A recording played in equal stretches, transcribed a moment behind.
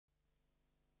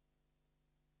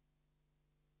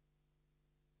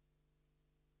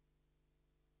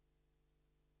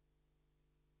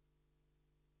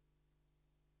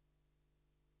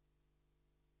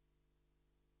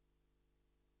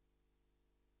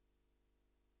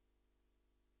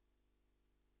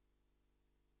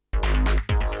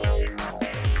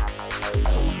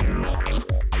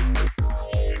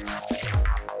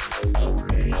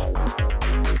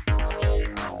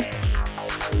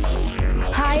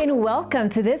and welcome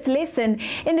to this lesson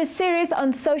in the series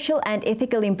on social and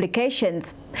ethical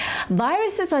implications.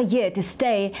 Viruses are here to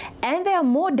stay and they are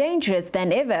more dangerous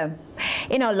than ever.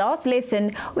 In our last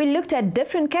lesson, we looked at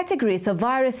different categories of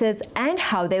viruses and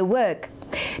how they work.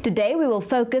 Today we will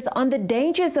focus on the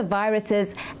dangers of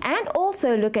viruses and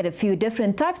also look at a few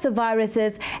different types of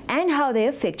viruses and how they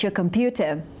affect your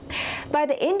computer. By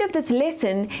the end of this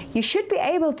lesson, you should be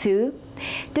able to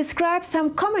describe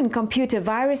some common computer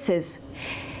viruses,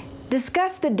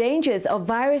 discuss the dangers of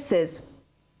viruses.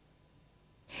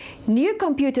 New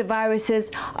computer viruses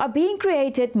are being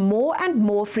created more and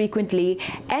more frequently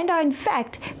and are in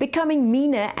fact becoming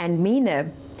meaner and meaner.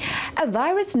 A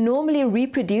virus normally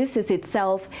reproduces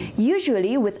itself,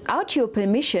 usually without your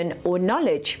permission or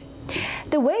knowledge.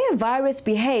 The way a virus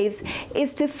behaves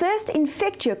is to first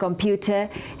infect your computer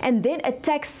and then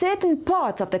attack certain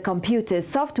parts of the computer's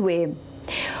software.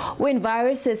 When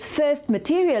viruses first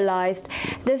materialized,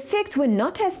 the effects were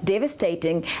not as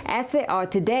devastating as they are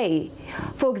today.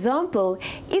 For example,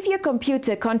 if your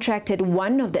computer contracted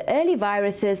one of the early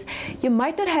viruses, you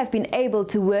might not have been able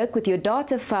to work with your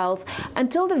data files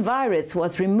until the virus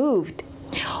was removed.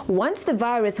 Once the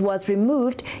virus was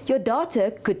removed, your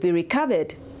data could be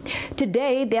recovered.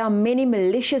 Today, there are many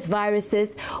malicious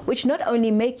viruses which not only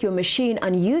make your machine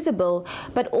unusable,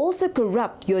 but also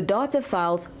corrupt your data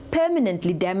files,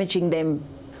 permanently damaging them.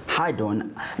 Hi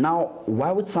Dawn. Now,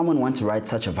 why would someone want to write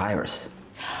such a virus?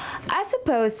 I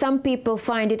suppose some people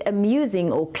find it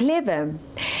amusing or clever.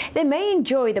 They may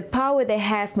enjoy the power they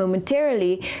have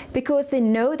momentarily because they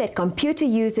know that computer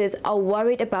users are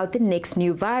worried about the next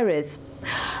new virus.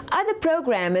 Other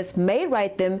programmers may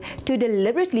write them to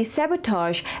deliberately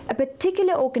sabotage a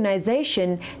particular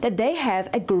organization that they have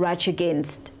a grudge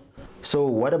against. So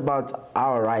what about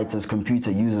our rights as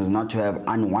computer users not to have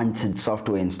unwanted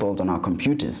software installed on our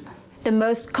computers? The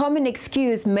most common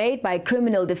excuse made by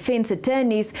criminal defense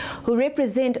attorneys who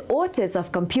represent authors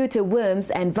of computer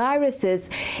worms and viruses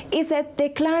is that their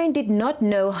client did not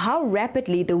know how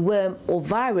rapidly the worm or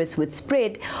virus would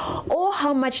spread or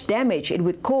how much damage it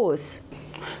would cause.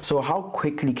 So how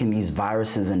quickly can these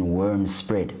viruses and worms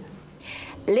spread?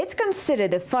 Let's consider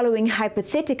the following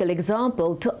hypothetical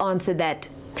example to answer that.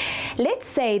 Let's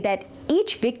say that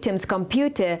each victim's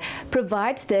computer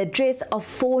provides the address of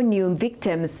 4 new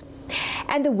victims,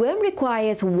 and the worm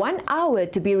requires 1 hour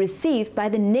to be received by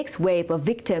the next wave of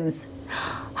victims.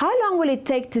 How long will it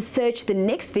take to search the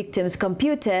next victim's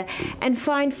computer and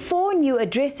find 4 new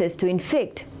addresses to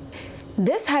infect?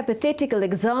 This hypothetical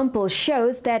example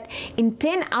shows that in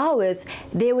 10 hours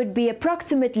there would be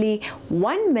approximately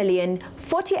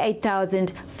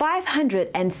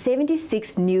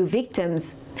 1,048,576 new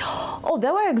victims.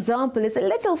 Although our example is a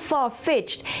little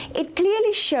far-fetched, it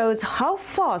clearly shows how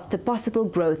fast the possible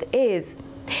growth is.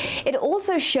 It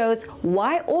also shows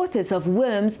why authors of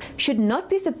worms should not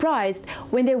be surprised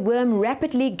when their worm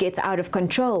rapidly gets out of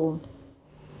control.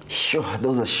 Sure,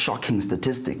 those are shocking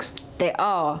statistics. They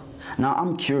are. Now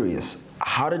I'm curious,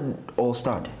 how did it all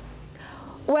start?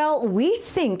 Well, we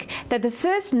think that the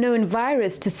first known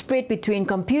virus to spread between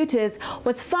computers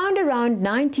was found around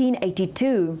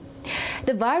 1982.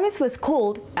 The virus was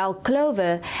called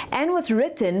L-Clover and was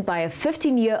written by a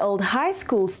 15-year-old high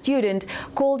school student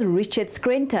called Richard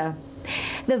Skrenta.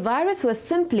 The virus was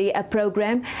simply a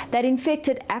program that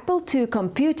infected Apple II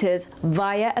computers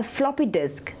via a floppy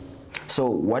disk. So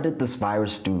what did this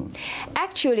virus do?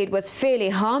 Actually, it was fairly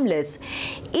harmless.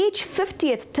 Each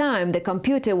 50th time the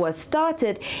computer was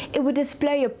started, it would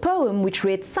display a poem which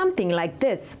read something like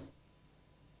this.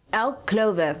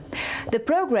 L-Clover, the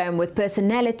program with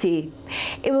personality.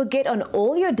 It will get on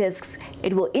all your disks.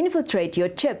 It will infiltrate your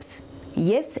chips.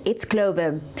 Yes, it's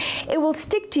Clover. It will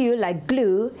stick to you like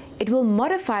glue. It will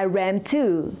modify RAM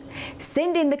too.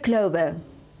 Send in the Clover.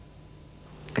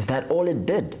 Is that all it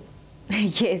did?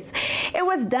 Yes, it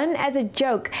was done as a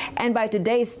joke, and by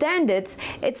today's standards,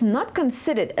 it's not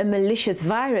considered a malicious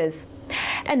virus.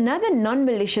 Another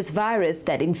non-malicious virus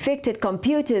that infected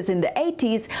computers in the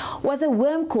 80s was a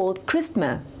worm called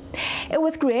Christma. It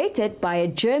was created by a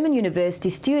German university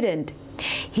student.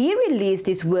 He released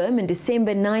his worm in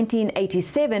December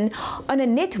 1987 on a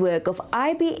network of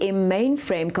IBM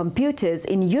mainframe computers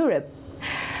in Europe.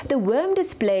 The worm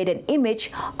displayed an image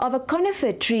of a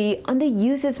conifer tree on the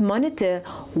user's monitor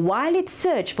while it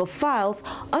searched for files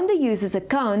on the user's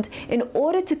account in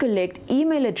order to collect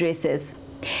email addresses.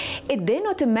 It then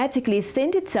automatically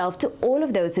sent itself to all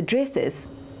of those addresses.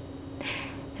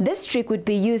 This trick would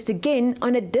be used again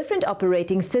on a different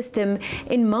operating system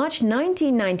in March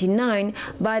 1999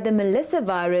 by the Melissa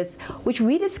virus, which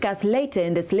we discuss later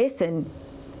in this lesson.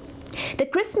 The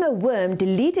CRISPR worm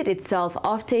deleted itself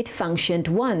after it functioned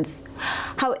once.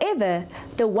 However,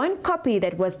 the one copy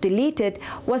that was deleted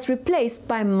was replaced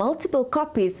by multiple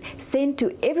copies sent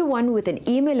to everyone with an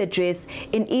email address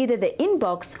in either the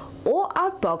inbox or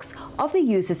outbox of the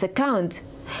user's account.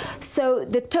 So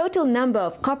the total number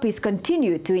of copies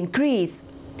continued to increase.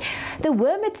 The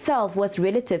worm itself was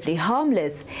relatively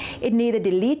harmless. It neither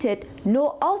deleted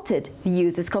nor altered the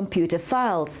user's computer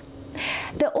files.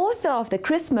 The author of the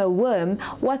CRISPR worm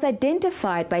was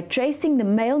identified by tracing the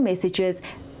mail messages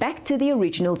back to the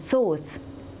original source.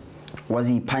 Was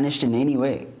he punished in any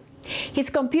way? His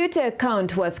computer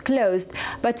account was closed,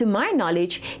 but to my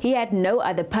knowledge, he had no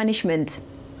other punishment.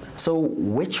 So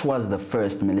which was the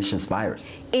first malicious virus?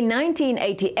 In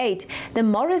 1988, the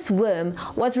Morris worm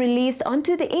was released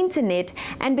onto the internet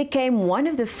and became one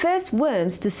of the first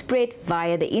worms to spread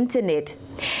via the internet.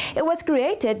 It was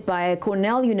created by a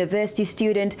Cornell University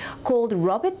student called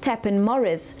Robert Tappan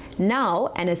Morris,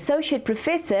 now an associate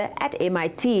professor at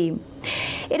MIT.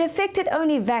 It affected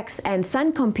only VAX and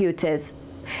Sun computers.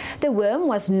 The worm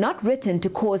was not written to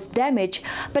cause damage,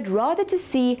 but rather to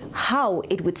see how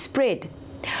it would spread.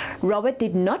 Robert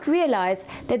did not realize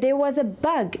that there was a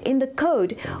bug in the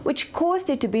code which caused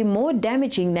it to be more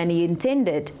damaging than he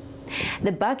intended.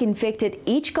 The bug infected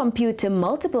each computer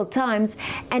multiple times,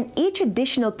 and each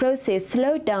additional process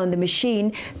slowed down the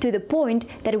machine to the point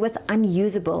that it was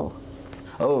unusable.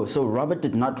 Oh, so Robert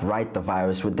did not write the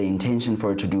virus with the intention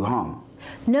for it to do harm?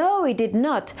 No, he did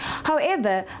not.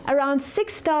 However, around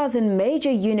 6,000 major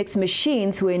Unix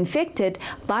machines were infected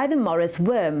by the Morris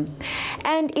worm.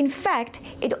 And in fact,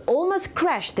 it almost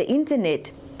crashed the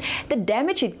internet. The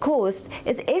damage it caused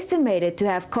is estimated to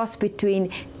have cost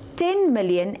between 10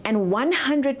 million and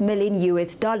 100 million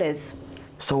US dollars.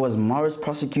 So was Morris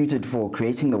prosecuted for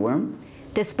creating the worm?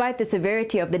 Despite the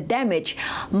severity of the damage,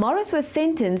 Morris was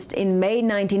sentenced in May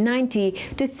 1990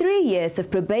 to 3 years of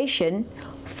probation,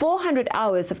 400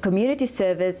 hours of community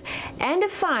service, and a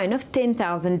fine of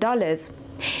 $10,000.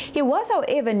 He was,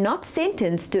 however, not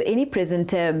sentenced to any prison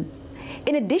term.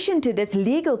 In addition to this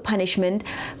legal punishment,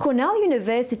 Cornell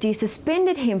University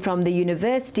suspended him from the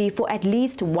university for at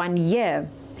least 1 year.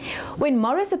 When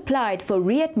Morris applied for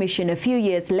readmission a few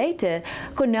years later,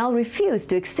 Cornell refused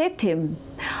to accept him.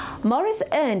 Morris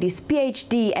earned his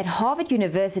PhD at Harvard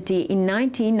University in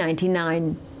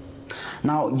 1999.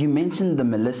 Now, you mentioned the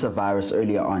Melissa virus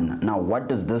earlier on. Now, what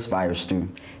does this virus do?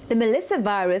 The Melissa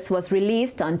virus was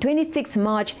released on 26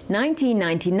 March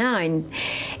 1999.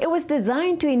 It was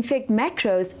designed to infect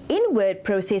macros in word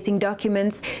processing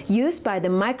documents used by the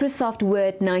Microsoft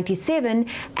Word 97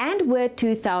 and Word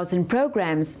 2000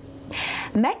 programs.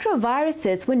 Macro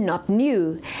viruses were not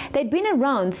new. They'd been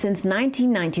around since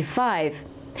 1995.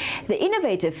 The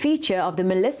innovative feature of the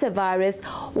Melissa virus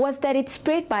was that it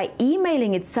spread by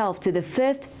emailing itself to the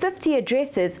first 50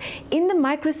 addresses in the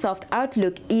Microsoft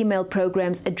Outlook email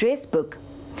program's address book.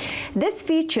 This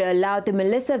feature allowed the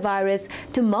Melissa virus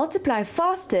to multiply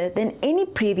faster than any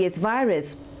previous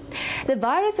virus. The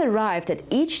virus arrived at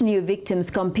each new victim's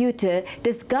computer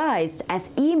disguised as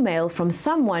email from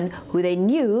someone who they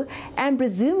knew and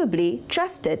presumably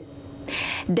trusted.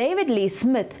 David Lee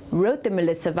Smith wrote the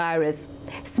Melissa virus.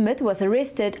 Smith was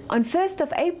arrested on 1st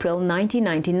of April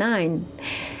 1999.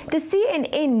 The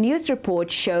CNN news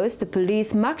report shows the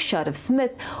police mugshot of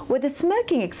Smith with a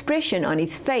smirking expression on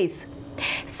his face.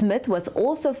 Smith was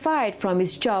also fired from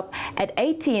his job at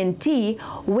AT&T,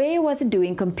 where he was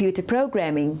doing computer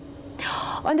programming.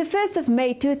 On the 1st of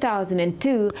May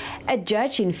 2002, a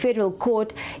judge in federal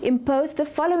court imposed the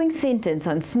following sentence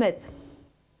on Smith: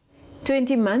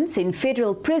 20 months in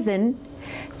federal prison,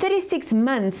 36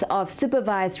 months of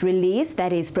supervised release,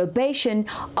 that is probation,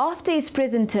 after his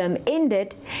prison term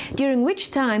ended, during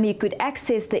which time he could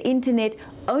access the internet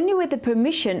only with the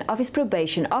permission of his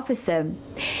probation officer.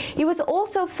 He was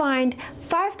also fined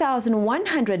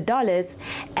 $5,100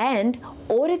 and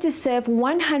ordered to serve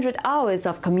 100 hours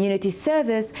of community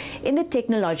service in the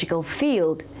technological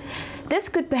field. This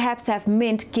could perhaps have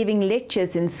meant giving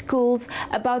lectures in schools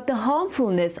about the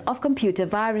harmfulness of computer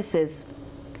viruses.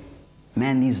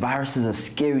 Man, these viruses are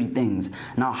scary things.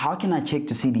 Now, how can I check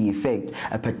to see the effect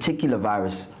a particular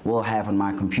virus will have on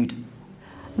my computer?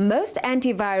 Most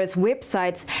antivirus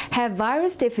websites have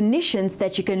virus definitions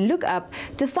that you can look up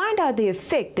to find out the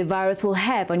effect the virus will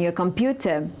have on your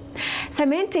computer.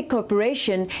 Symantec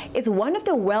Corporation is one of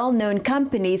the well-known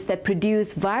companies that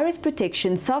produce virus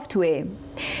protection software.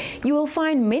 You will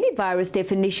find many virus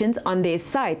definitions on their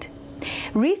site.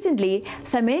 Recently,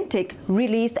 Symantec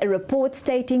released a report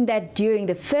stating that during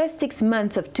the first 6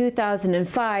 months of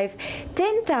 2005,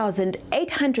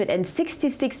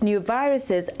 10,866 new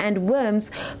viruses and worms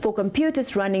for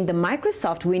computers running the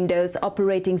Microsoft Windows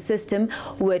operating system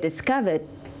were discovered.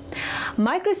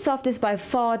 Microsoft is by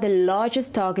far the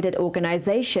largest targeted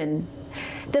organization.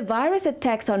 The virus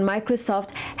attacks on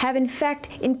Microsoft have in fact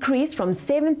increased from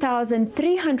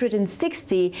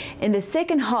 7,360 in the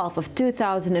second half of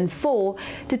 2004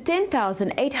 to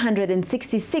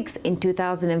 10,866 in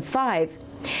 2005.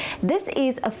 This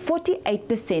is a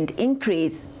 48%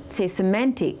 increase, says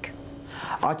Symantec.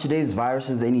 Are today's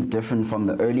viruses any different from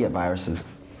the earlier viruses?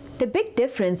 The big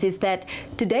difference is that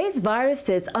today's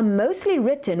viruses are mostly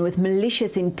written with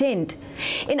malicious intent.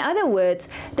 In other words,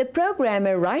 the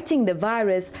programmer writing the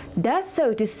virus does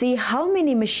so to see how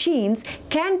many machines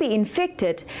can be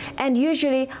infected and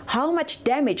usually how much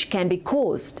damage can be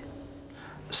caused.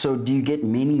 So do you get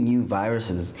many new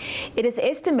viruses? It is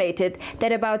estimated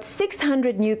that about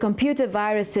 600 new computer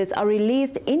viruses are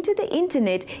released into the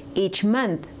internet each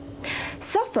month.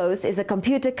 Sophos is a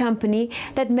computer company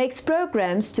that makes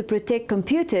programs to protect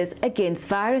computers against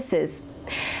viruses.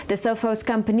 The Sophos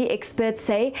company experts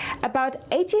say about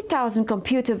 80,000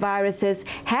 computer viruses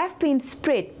have been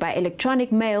spread by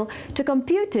electronic mail to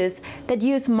computers that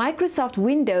use Microsoft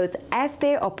Windows as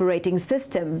their operating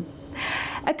system.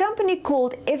 A company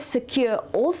called F-Secure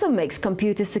also makes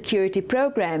computer security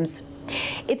programs.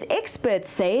 Its experts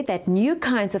say that new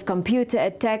kinds of computer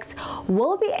attacks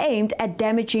will be aimed at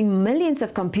damaging millions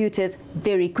of computers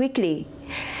very quickly.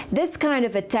 This kind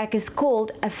of attack is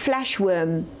called a flash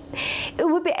worm. It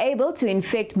would be able to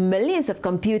infect millions of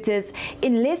computers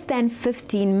in less than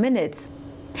 15 minutes.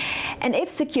 An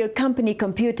F-Secure company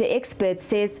computer expert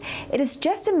says it is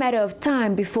just a matter of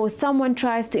time before someone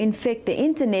tries to infect the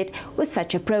internet with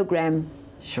such a program.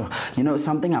 Sure. You know,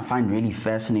 something I find really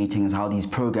fascinating is how these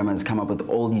programmers come up with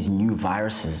all these new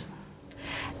viruses.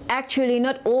 Actually,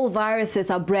 not all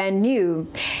viruses are brand new.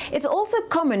 It's also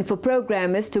common for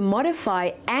programmers to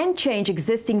modify and change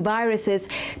existing viruses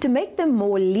to make them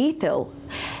more lethal.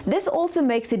 This also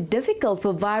makes it difficult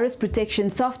for virus protection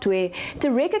software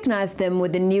to recognize them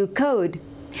with the new code.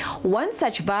 One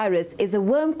such virus is a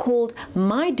worm called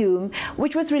MyDoom,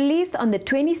 which was released on the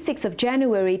 26th of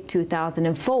January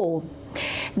 2004.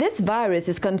 This virus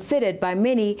is considered by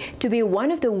many to be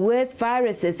one of the worst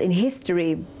viruses in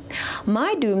history.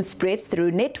 MyDoom spreads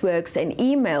through networks and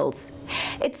emails.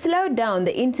 It slowed down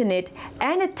the internet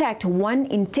and attacked 1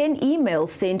 in 10 emails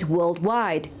sent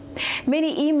worldwide.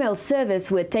 Many email servers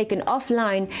were taken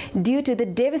offline due to the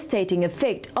devastating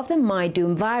effect of the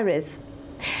MyDoom virus.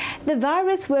 The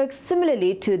virus works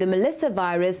similarly to the Melissa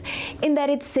virus in that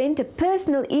it sent a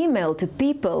personal email to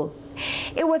people.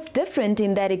 It was different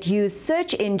in that it used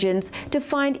search engines to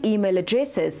find email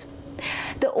addresses.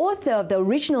 The author of the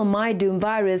original MyDoom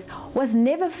virus was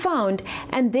never found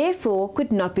and therefore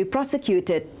could not be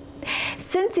prosecuted.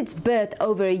 Since its birth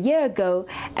over a year ago,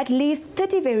 at least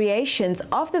 30 variations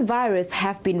of the virus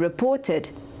have been reported.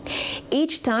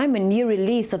 Each time a new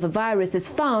release of a virus is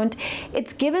found,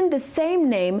 it's given the same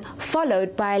name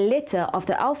followed by a letter of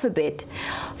the alphabet.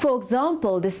 For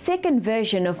example, the second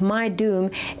version of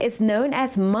MyDoom is known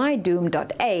as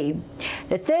MyDoom.A.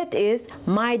 The third is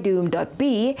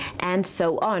MyDoom.B, and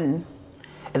so on.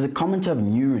 Is it common to have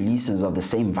new releases of the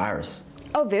same virus?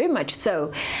 Oh, very much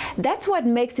so. That's what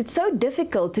makes it so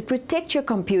difficult to protect your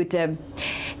computer.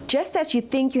 Just as you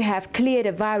think you have cleared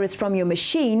a virus from your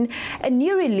machine, a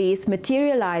new release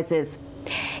materializes.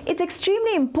 It's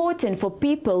extremely important for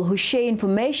people who share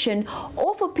information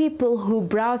or for people who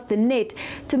browse the net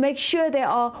to make sure they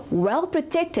are well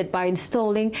protected by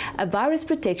installing a virus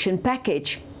protection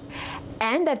package,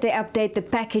 and that they update the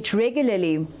package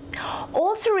regularly.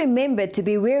 Also remember to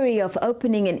be wary of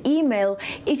opening an email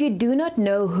if you do not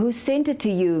know who sent it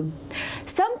to you.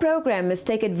 Some programmers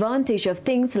take advantage of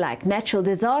things like natural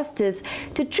disasters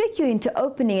to trick you into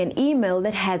opening an email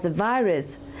that has a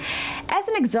virus. As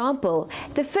an example,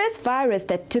 the first virus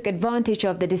that took advantage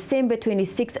of the December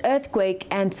 26 earthquake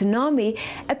and tsunami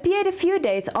appeared a few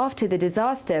days after the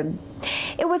disaster.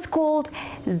 It was called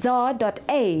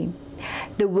Zar.A.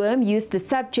 The worm used the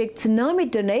subject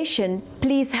 "Tsunami donation,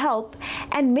 please help"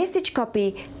 and message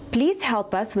copy "Please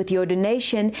help us with your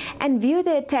donation and view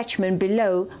the attachment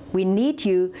below, we need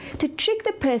you," to trick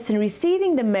the person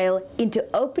receiving the mail into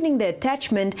opening the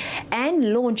attachment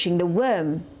and launching the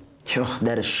worm.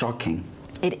 That is shocking.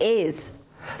 It is.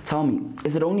 Tell me,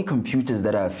 is it only computers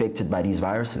that are affected by these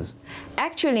viruses?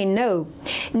 Actually, no.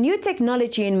 New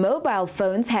technology in mobile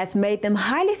phones has made them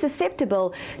highly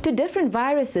susceptible to different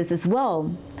viruses as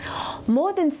well.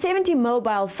 More than 70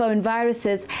 mobile phone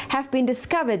viruses have been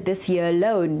discovered this year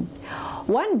alone.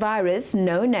 One virus,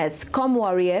 known as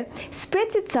ComWarrior,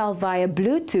 spreads itself via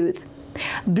Bluetooth.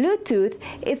 Bluetooth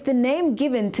is the name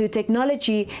given to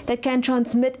technology that can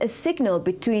transmit a signal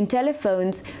between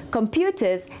telephones,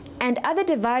 computers, and other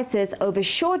devices over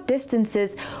short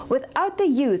distances without the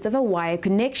use of a wire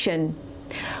connection.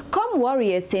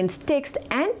 ComWarrior sends text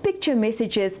and picture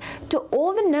messages to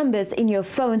all the numbers in your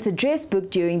phone's address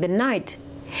book during the night.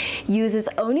 Users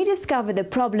only discover the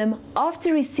problem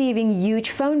after receiving huge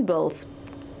phone bills.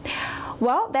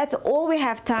 Well, that's all we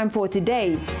have time for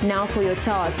today. Now for your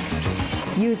task.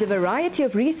 Use a variety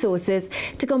of resources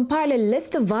to compile a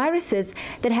list of viruses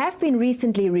that have been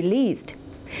recently released.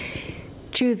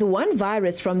 Choose one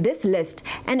virus from this list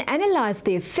and analyze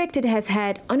the effect it has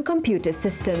had on computer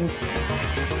systems.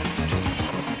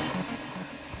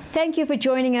 Thank you for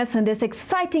joining us on this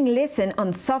exciting lesson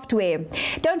on software.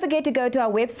 Don't forget to go to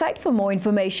our website for more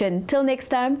information. Till next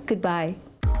time, goodbye.